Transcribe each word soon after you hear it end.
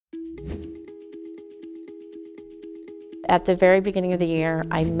at the very beginning of the year,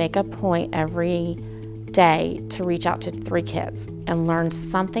 I make a point every day to reach out to 3 kids and learn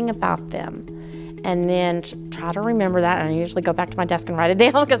something about them. And then try to remember that, and I usually go back to my desk and write it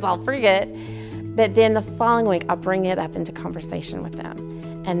down because I'll forget. But then the following week, I'll bring it up into conversation with them.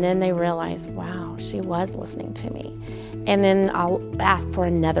 And then they realize, wow, she was listening to me. And then I'll ask for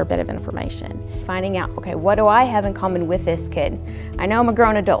another bit of information. Finding out, okay, what do I have in common with this kid? I know I'm a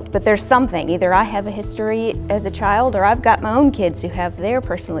grown adult, but there's something. Either I have a history as a child, or I've got my own kids who have their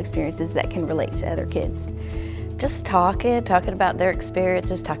personal experiences that can relate to other kids. Just talking about their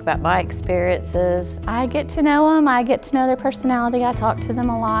experiences, talk about my experiences. I get to know them, I get to know their personality, I talk to them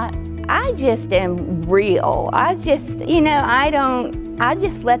a lot. I just am real. I just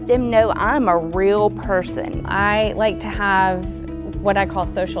let them know I'm a real person. I like to have what I call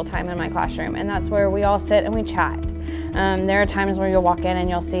social time in my classroom, and that's where we all sit and we chat. There are times where you'll walk in and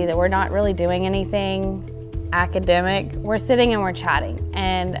you'll see that we're not really doing anything academic. We're sitting and we're chatting,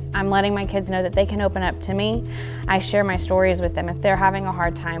 and I'm letting my kids know that they can open up to me. I share my stories with them. If they're having a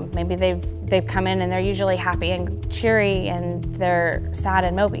hard time, maybe they've come in and they're usually happy and cheery and they're sad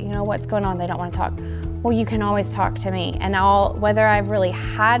and mopey. You know, what's going on? They don't want to talk. Well, you can always talk to me, and whether I've really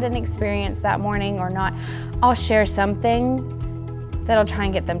had an experience that morning or not, I'll share something that'll try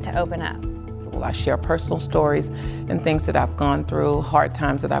and get them to open up. I share personal stories and things that I've gone through, hard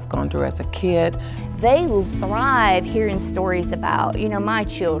times that I've gone through as a kid. They thrive hearing stories about, my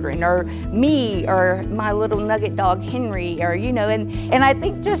children or me or my little nugget dog Henry, or, And I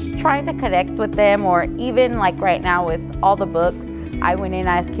think just trying to connect with them, or even like right now with all the books, I went in and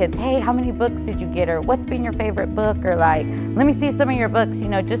asked kids, hey, how many books did you get? Or what's been your favorite book? Or like, let me see some of your books,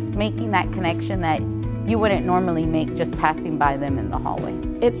 just making that connection that you wouldn't normally make just passing by them in the hallway.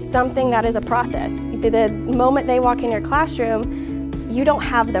 It's something that is a process. The moment they walk in your classroom, you don't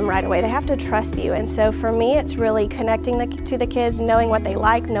have them right away. They have to trust you. And so for me, it's really connecting to the kids, knowing what they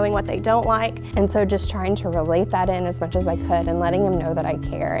like, knowing what they don't like. And so just trying to relate that in as much as I could and letting them know that I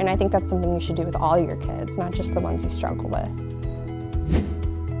care. And I think that's something you should do with all your kids, not just the ones you struggle with.